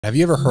Have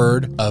you ever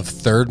heard of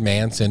Third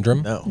Man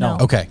Syndrome? No.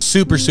 Okay,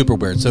 super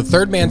weird. So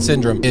Third Man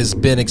Syndrome has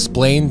been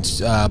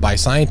explained by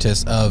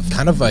scientists of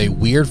kind of a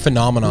weird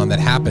phenomenon that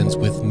happens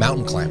with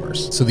mountain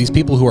climbers. So these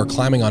people who are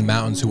climbing on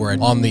mountains, who are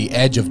on the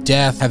edge of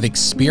death, have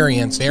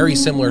experienced very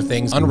similar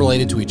things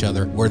unrelated to each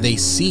other, where they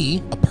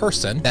see a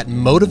person that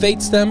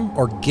motivates them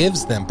or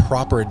gives them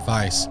proper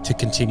advice to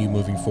continue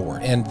moving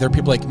forward. And there are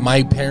people like,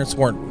 my parents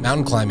weren't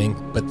mountain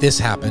climbing, but this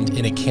happened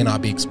and it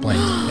cannot be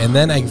explained. And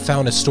then I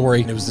found a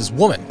story, and it was this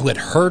woman who had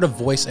heard a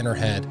voice in her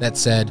head that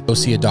said, go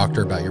see a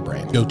doctor about your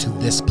brain. Go to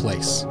this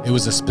place. It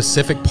was a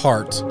specific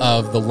part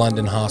of the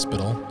London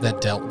hospital that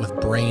dealt with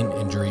brain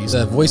injuries.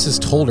 The voices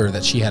told her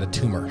that she had a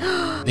tumor.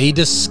 They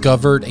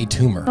discovered a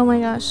tumor. Oh my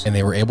gosh. And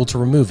they were able to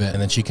remove it,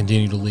 and then she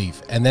continued to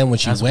leave. And then when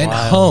she went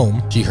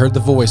home, she heard the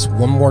voice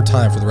one more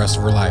time for the rest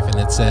of her life, and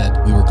it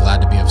said, we were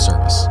glad to be of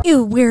service.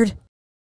 Ew, weird.